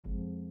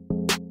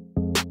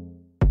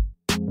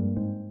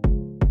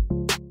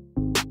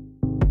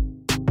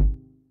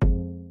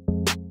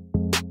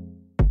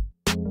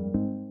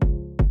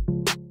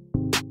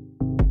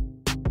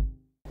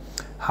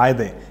Hi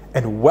there,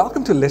 and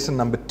welcome to lesson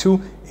number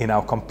 2 in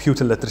our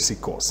computer literacy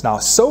course. Now,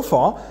 so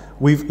far,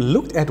 we've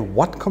looked at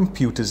what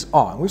computers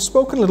are. We've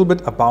spoken a little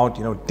bit about,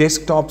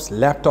 desktops,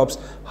 laptops,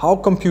 how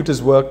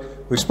computers work.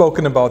 We've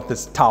spoken about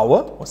this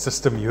tower or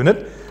system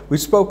unit.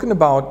 We've spoken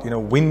about,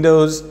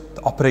 Windows,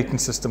 the operating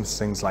systems,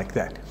 things like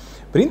that.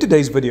 But in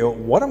today's video,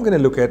 what I'm going to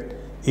look at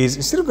is,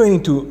 instead of going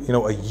into,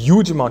 a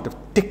huge amount of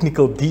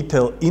technical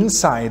detail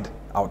inside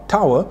our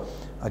tower,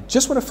 I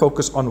just want to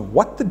focus on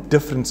what the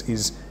difference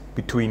is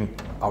between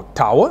our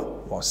tower,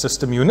 or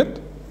system unit,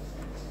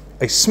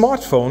 a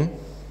smartphone,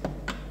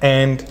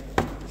 and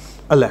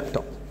a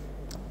laptop.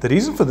 The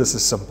reason for this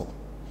is simple.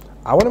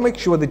 I want to make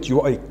sure that you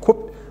are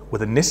equipped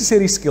with the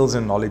necessary skills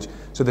and knowledge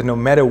so that no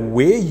matter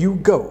where you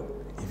go,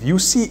 if you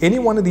see any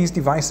one of these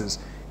devices,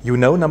 you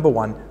know, number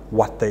one,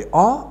 what they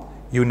are,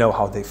 you know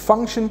how they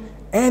function,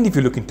 and if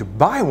you're looking to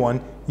buy one,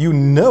 you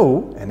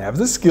know and have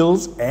the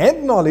skills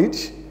and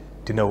knowledge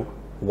to know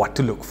what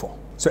to look for.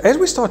 So as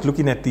we start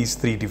looking at these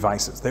three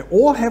devices, they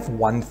all have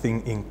one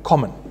thing in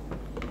common.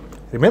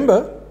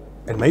 Remember,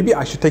 and maybe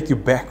I should take you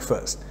back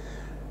first,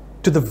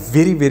 to the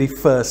very, very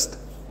first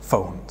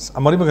phones.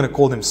 I'm not even going to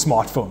call them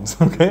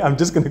smartphones, okay? I'm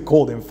just going to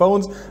call them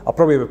phones. I'll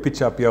probably have a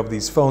picture up here of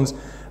these phones.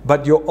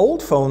 But your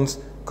old phones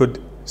could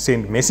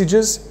send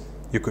messages,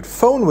 you could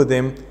phone with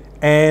them,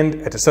 and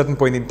at a certain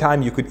point in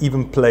time, you could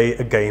even play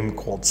a game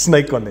called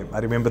Snake on them. I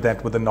remember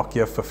that with the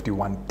Nokia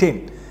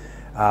 5110.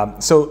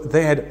 So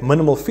they had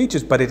minimal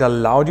features, but it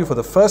allowed you for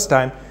the first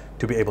time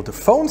to be able to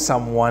phone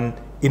someone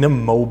in a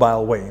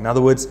mobile way. In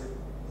other words,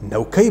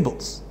 no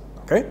cables.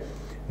 Okay.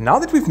 Now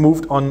that we've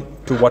moved on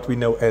to what we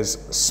know as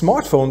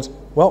smartphones,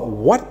 well,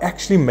 what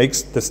actually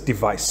makes this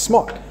device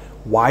smart?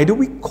 Why do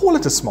we call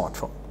it a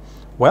smartphone?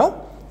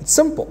 Well, it's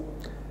simple.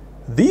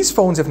 These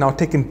phones have now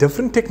taken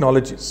different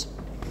technologies.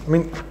 I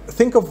mean,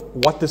 think of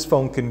what this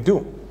phone can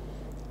do.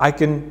 I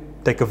can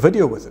take a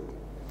video with it.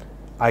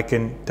 I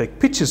can take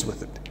pictures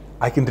with it.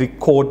 I can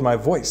record my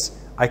voice.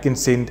 I can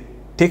send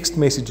text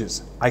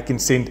messages. I can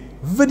send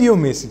video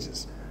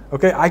messages.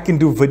 Okay, I can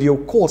do video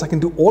calls. I can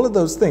do all of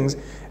those things.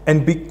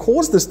 And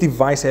because this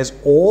device has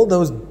all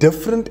those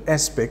different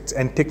aspects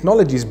and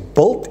technologies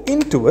built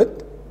into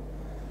it,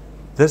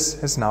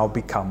 this has now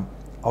become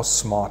our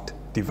smart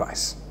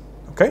device.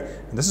 Okay,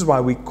 and this is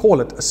why we call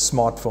it a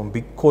smartphone,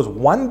 because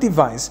one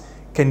device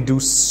can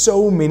do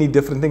so many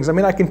different things. I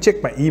mean, I can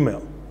check my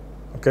email.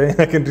 Okay,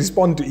 I can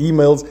respond to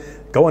emails,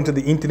 go onto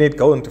the internet,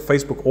 go onto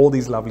Facebook, all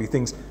these lovely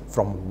things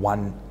from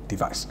one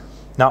device.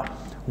 Now,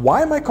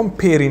 why am I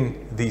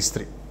comparing these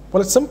three?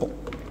 Well, it's simple.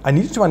 I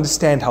need to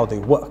understand how they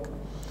work.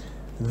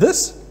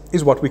 This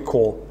is what we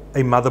call a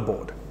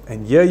motherboard.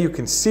 And here you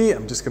can see,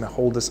 I'm just going to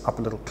hold this up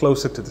a little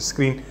closer to the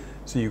screen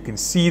so you can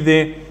see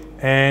there,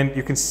 and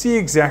you can see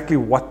exactly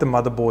what the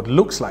motherboard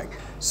looks like.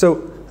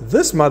 So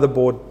this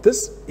motherboard,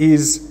 this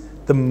is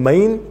the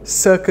main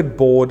circuit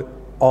board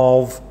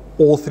of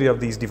all three of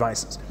these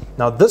devices.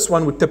 Now, this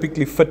one would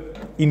typically fit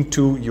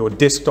into your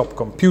desktop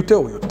computer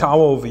or your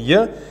tower over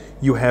here.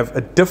 You have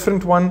a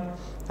different one,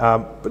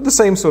 but the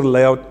same sort of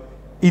layout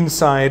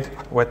inside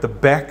or at the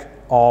back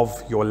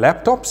of your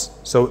laptops.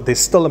 So there's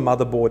still a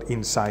motherboard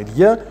inside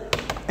here.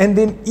 And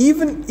then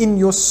even in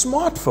your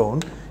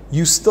smartphone,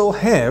 you still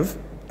have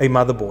a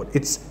motherboard.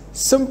 It's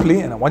simply,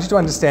 and I want you to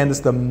understand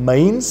this, the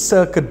main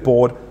circuit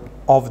board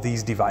of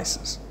these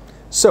devices.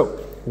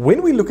 So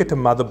when we look at a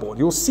motherboard,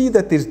 you'll see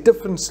that there's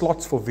different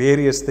slots for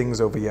various things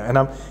over here. And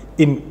I'm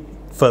in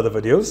further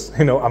videos,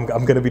 I'm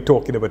going to be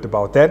talking a bit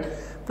about that.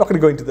 I'm not going to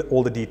go into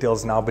all the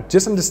details now, but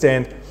just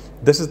understand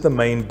this is the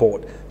main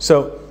board.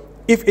 So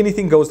if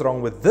anything goes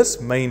wrong with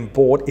this main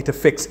board, it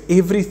affects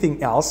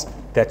everything else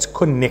that's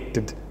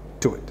connected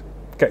to it.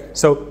 Okay,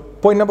 so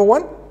point number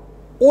one,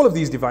 all of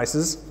these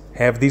devices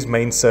have these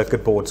main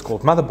circuit boards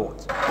called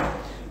motherboards.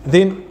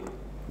 Then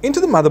into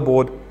the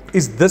motherboard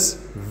is this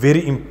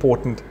very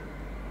important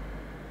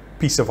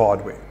piece of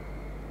hardware.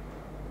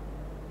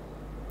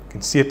 You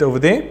can see it over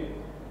there.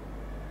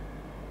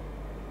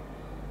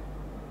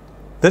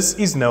 This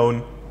is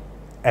known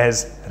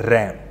as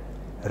RAM,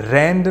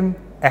 Random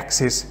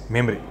Access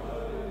Memory.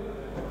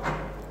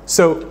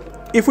 So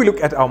if we look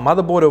at our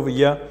motherboard over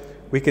here,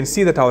 we can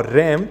see that our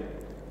RAM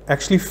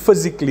actually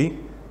physically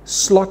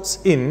slots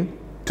in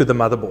to the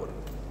motherboard.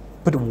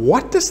 But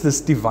what does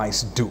this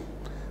device do?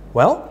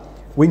 Well,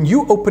 when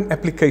you open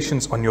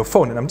applications on your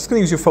phone, and I'm just going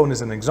to use your phone as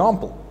an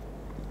example.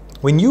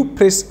 When you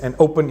press and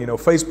open,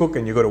 Facebook,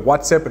 and you go to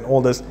WhatsApp and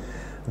all this,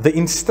 the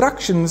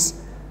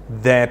instructions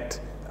that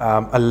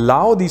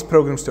allow these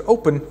programs to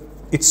open,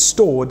 it's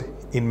stored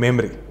in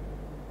memory.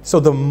 So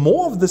the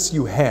more of this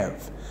you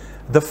have,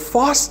 the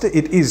faster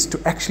it is to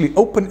actually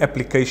open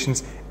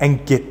applications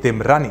and get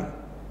them running.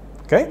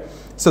 Okay?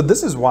 So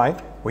this is why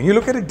when you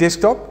look at a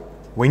desktop,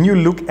 when you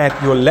look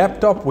at your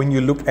laptop, when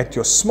you look at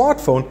your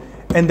smartphone,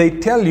 and they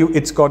tell you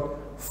it's got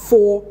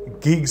 4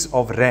 gigs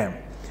of RAM.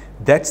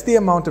 That's the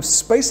amount of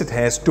space it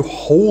has to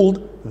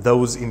hold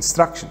those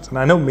instructions. And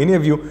I know many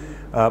of you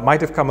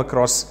might have come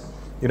across,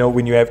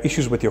 when you have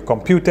issues with your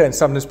computer, and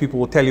sometimes people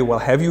will tell you, well,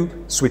 have you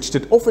switched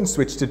it off and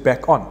switched it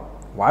back on?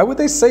 Why would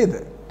they say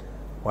that?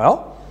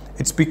 Well,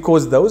 it's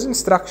because those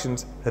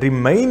instructions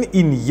remain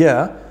in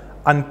here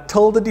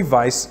until the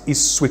device is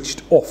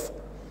switched off.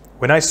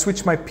 When I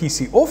switch my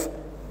PC off,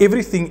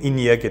 everything in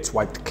here gets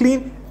wiped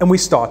clean and we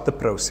start the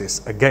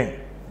process again.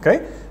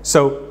 Okay,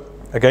 so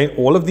again,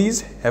 all of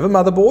these have a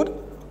motherboard,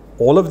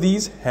 all of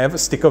these have a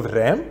stick of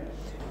RAM,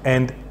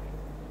 and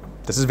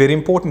this is very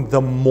important. The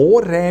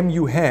more RAM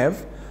you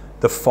have,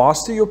 the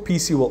faster your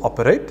PC will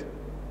operate,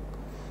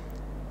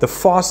 the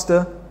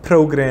faster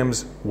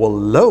programs will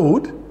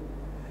load,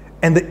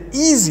 and the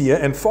easier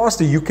and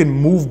faster you can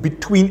move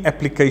between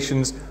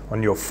applications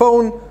on your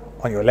phone,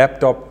 on your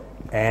laptop,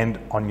 and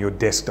on your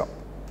desktop.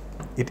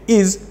 It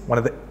is one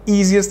of the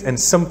easiest and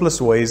simplest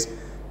ways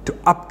to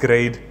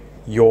upgrade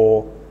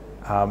your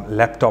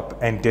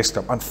laptop and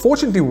desktop.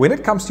 Unfortunately, when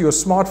it comes to your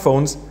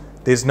smartphones,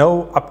 there's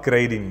no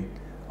upgrading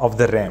of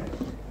the RAM.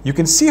 You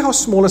can see how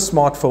small a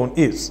smartphone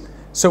is.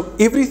 So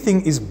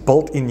everything is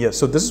built in here.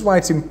 So this is why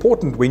it's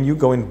important when you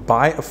go and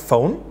buy a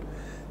phone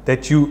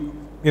that you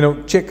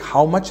check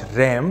how much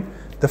RAM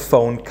the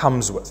phone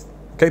comes with.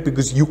 Okay,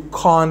 because you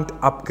can't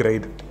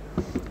upgrade it.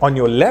 On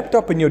your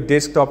laptop and your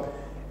desktop,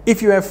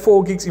 if you have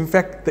 4 gigs, in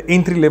fact, the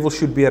entry level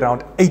should be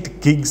around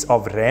 8 gigs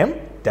of RAM.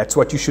 That's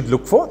what you should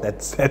look for.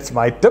 That's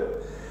my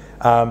tip.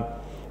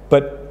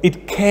 But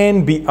it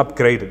can be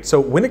upgraded. So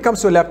when it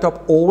comes to a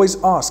laptop,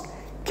 always ask,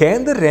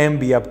 can the RAM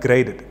be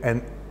upgraded?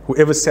 And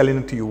whoever's selling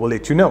it to you will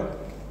let you know.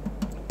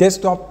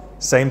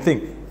 Desktop, same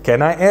thing.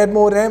 Can I add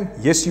more RAM?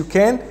 Yes, you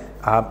can.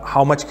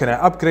 How much can I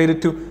upgrade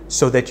it to?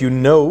 So that you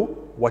know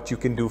what you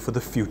can do for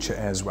the future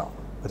as well.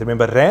 But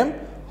remember, RAM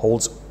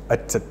holds,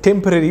 it's a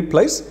temporary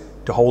place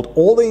to hold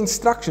all the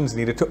instructions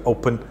needed to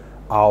open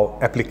our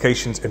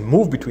applications and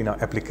move between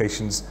our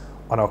applications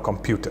on our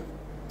computer.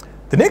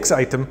 The next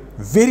item,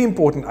 very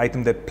important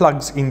item that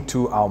plugs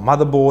into our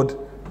motherboard,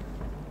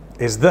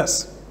 is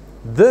this.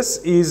 This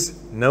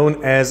is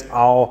known as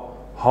our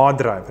hard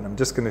drive, and I'm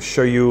just going to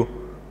show you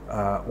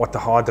what the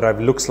hard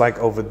drive looks like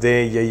over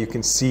there. Here you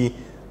can see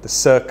the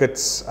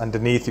circuits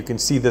underneath. You can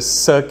see this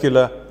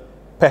circular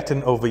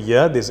pattern over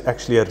here. There's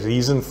actually a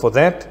reason for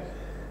that.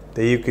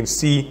 There you can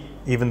see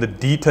even the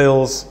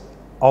details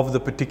of the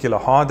particular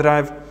hard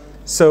drive.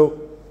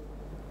 So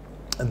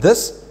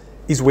this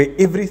is where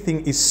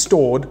everything is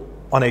stored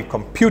on a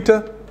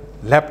computer,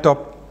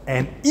 laptop,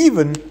 and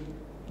even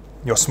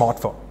your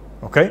smartphone.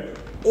 Okay,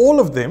 all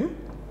of them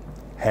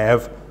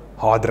have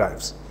hard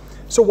drives.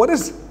 So what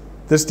does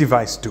this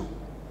device do?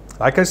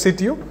 Like I said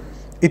to you,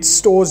 it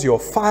stores your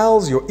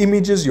files, your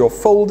images, your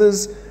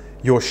folders,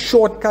 your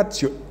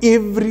shortcuts, your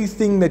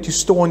everything that you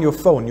store on your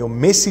phone, your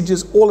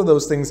messages, all of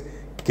those things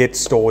get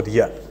stored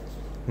here.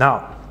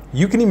 Now,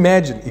 you can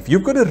imagine if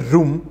you've got a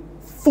room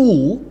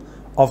full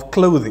of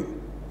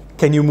clothing,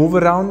 can you move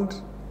around,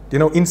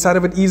 inside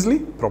of it easily?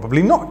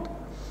 Probably not.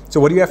 So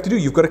what do you have to do?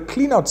 You've got to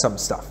clean out some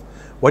stuff.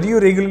 What do you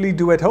regularly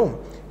do at home?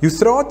 You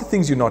throw out the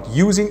things you're not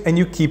using and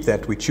you keep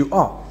that which you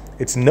are.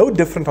 It's no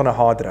different on a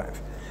hard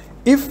drive.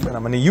 And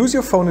I'm going to use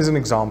your phone as an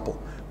example,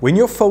 when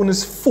your phone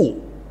is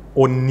full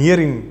or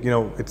nearing,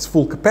 its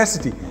full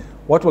capacity,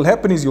 what will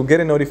happen is you'll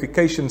get a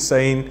notification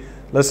saying,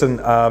 listen,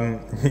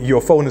 your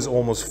phone is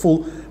almost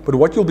full. But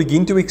what you'll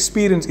begin to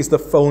experience is the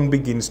phone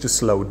begins to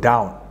slow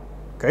down.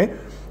 Okay?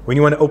 When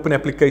you want to open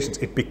applications,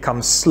 it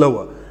becomes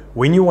slower.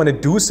 When you want to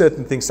do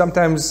certain things,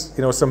 sometimes,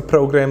 some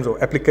programs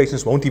or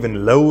applications won't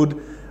even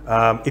load.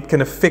 It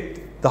can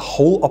affect the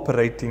whole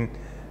operating,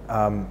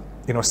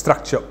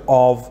 structure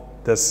of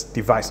this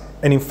device.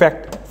 And in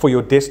fact, for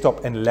your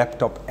desktop and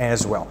laptop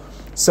as well.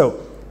 So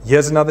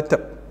here's another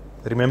tip.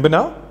 Remember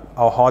now,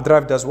 our hard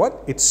drive does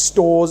what? It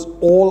stores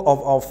all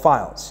of our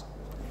files.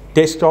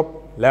 Desktop,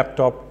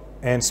 laptop,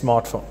 and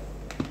smartphone.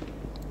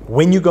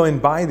 When you go and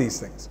buy these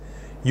things,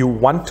 you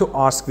want to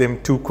ask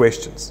them 2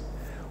 questions.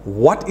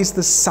 What is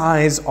the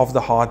size of the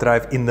hard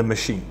drive in the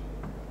machine?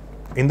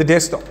 In the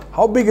desktop,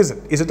 how big is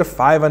it? Is it a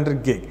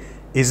 500 gig?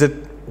 Is it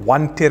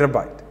 1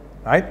 terabyte?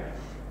 Right?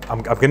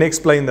 I'm going to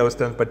explain those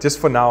terms, but just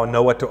for now,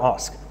 know what to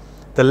ask.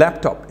 The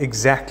laptop,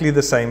 exactly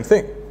the same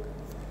thing.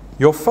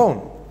 Your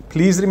phone,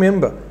 please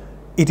remember,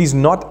 it is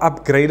not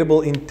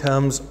upgradable in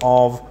terms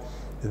of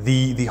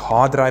the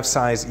hard drive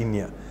size in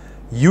here.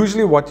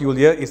 Usually what you'll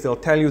hear is they'll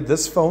tell you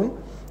this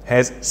phone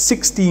has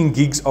 16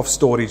 gigs of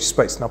storage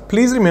space. Now,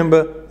 please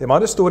remember the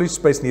amount of storage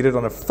space needed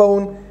on a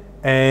phone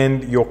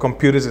and your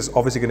computers is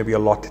obviously going to be a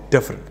lot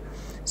different.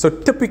 So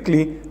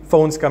typically,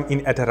 phones come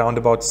in at around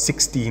about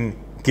 16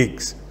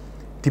 gigs.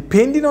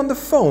 Depending on the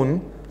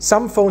phone,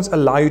 some phones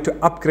allow you to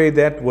upgrade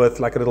that with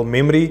like a little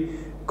memory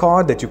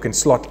card that you can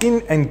slot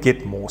in and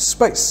get more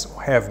space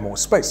or have more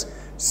space.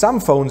 Some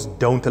phones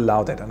don't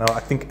allow that. I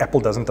think Apple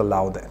doesn't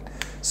allow that.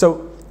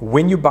 So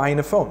when you buy in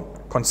a phone,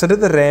 consider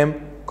the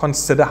RAM,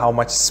 consider how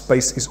much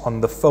space is on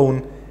the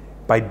phone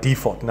by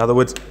default. In other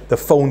words, the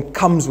phone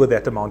comes with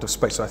that amount of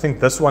space. So I think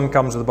this one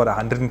comes with about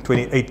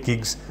 128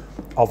 gigs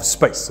of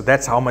space. So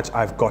that's how much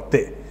I've got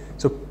there.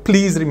 So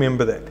please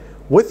remember that.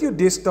 With your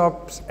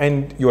desktops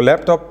and your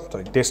laptop,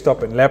 sorry,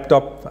 desktop and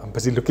laptop, I'm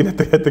busy looking at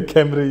the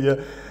camera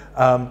here,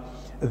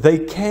 they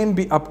can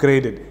be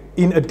upgraded.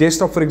 In a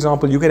desktop, for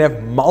example, you can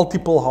have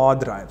multiple hard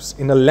drives.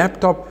 In a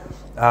laptop,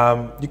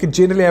 you can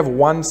generally have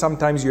one,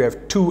 sometimes you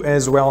have two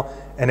as well.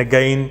 And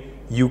again,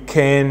 you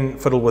can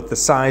fiddle with the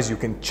size. You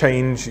can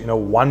change,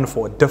 one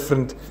for a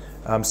different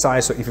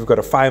size. So if you've got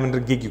a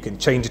 500 gig, you can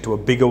change it to a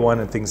bigger one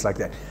and things like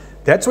that.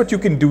 That's what you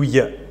can do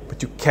here,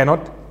 but you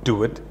cannot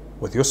do it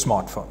with your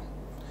smartphone.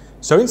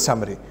 So in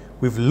summary,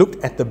 we've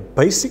looked at the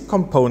basic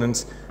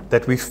components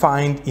that we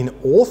find in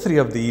all three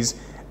of these,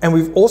 and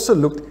we've also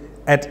looked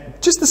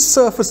at just the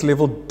surface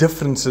level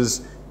differences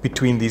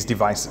between these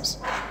devices.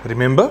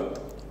 Remember,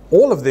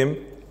 all of them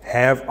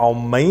have our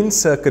main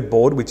circuit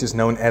board, which is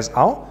known as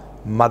our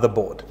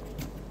motherboard.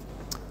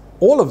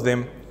 All of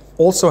them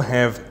also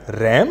have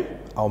RAM,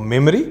 our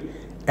memory,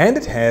 and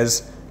it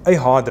has a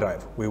hard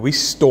drive where we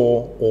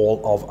store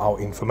all of our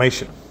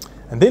information.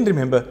 And then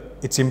remember,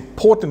 it's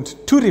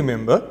important to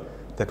remember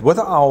that with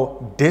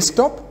our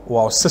desktop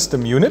or our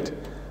system unit,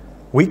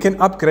 we can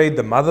upgrade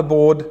the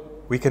motherboard,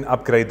 we can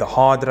upgrade the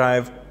hard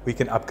drive, we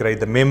can upgrade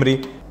the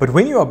memory. But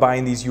when you are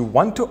buying these, you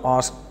want to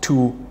ask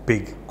two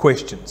big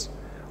questions.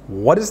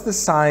 What is the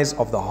size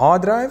of the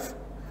hard drive?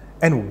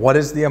 And what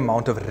is the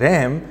amount of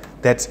RAM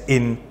that's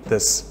in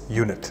this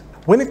unit?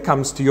 When it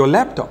comes to your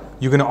laptop,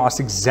 you're going to ask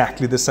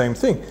exactly the same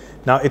thing.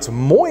 Now, it's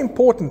more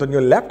important on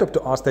your laptop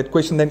to ask that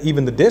question than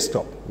even the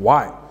desktop.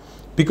 Why?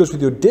 Because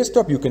with your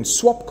desktop, you can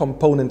swap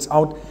components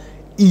out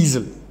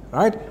easily,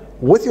 right?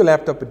 With your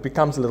laptop, it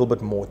becomes a little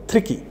bit more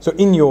tricky. So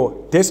in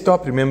your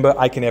desktop, remember,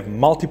 I can have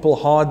multiple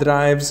hard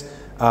drives.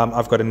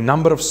 I've got a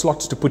number of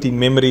slots to put in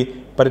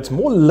memory, but it's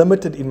more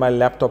limited in my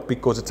laptop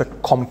because it's a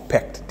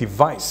compact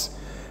device,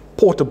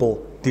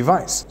 portable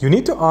device. You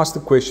need to ask the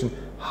question,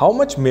 how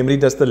much memory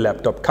does the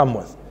laptop come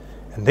with?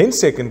 And then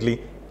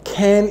secondly,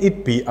 can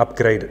it be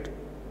upgraded?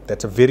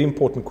 That's a very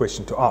important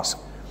question to ask.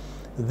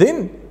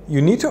 Then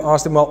you need to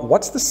ask them, well,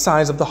 what's the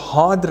size of the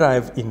hard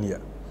drive in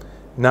here?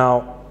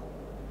 Now,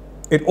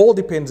 it all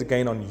depends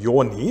again on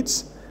your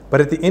needs,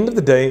 but at the end of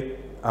the day,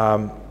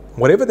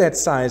 whatever that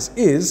size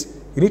is,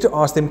 you need to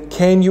ask them,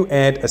 can you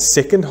add a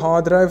second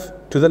hard drive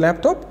to the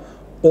laptop,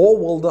 or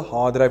will the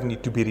hard drive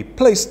need to be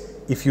replaced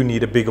if you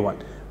need a bigger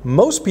one?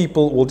 Most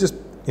people will just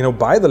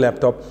buy the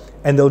laptop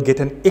and they'll get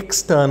an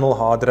external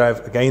hard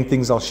drive. Again,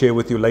 things I'll share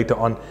with you later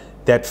on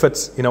that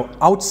fits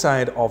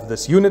outside of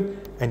this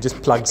unit and just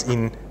plugs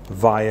in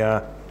via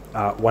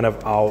one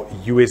of our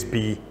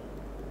USB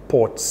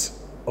ports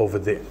over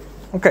there.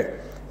 Okay,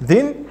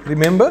 then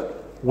remember,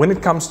 when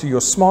it comes to your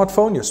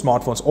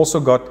smartphone's also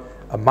got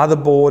a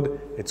motherboard,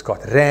 it's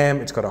got RAM,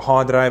 it's got a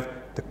hard drive.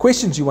 The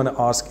questions you want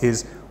to ask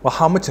is, well,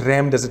 how much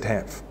RAM does it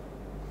have?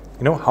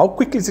 How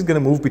quickly is it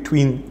going to move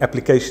between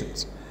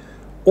applications?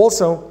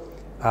 Also,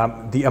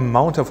 the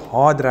amount of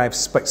hard drive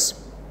space.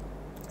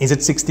 Is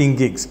it 16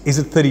 gigs? Is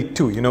it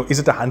 32? Is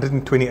it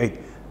 128?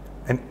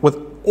 And with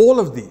all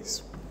of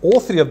these, all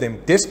three of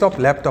them, desktop,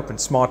 laptop, and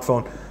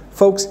smartphone,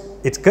 folks,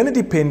 it's going to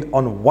depend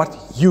on what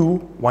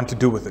you want to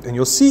do with it. And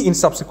you'll see in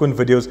subsequent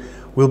videos,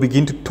 we'll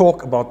begin to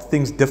talk about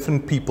things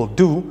different people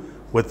do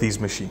with these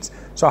machines.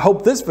 So I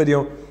hope this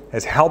video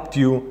has helped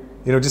you,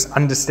 just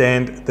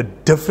understand the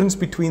difference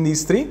between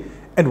these three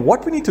and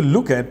what we need to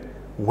look at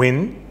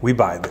when we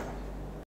buy them.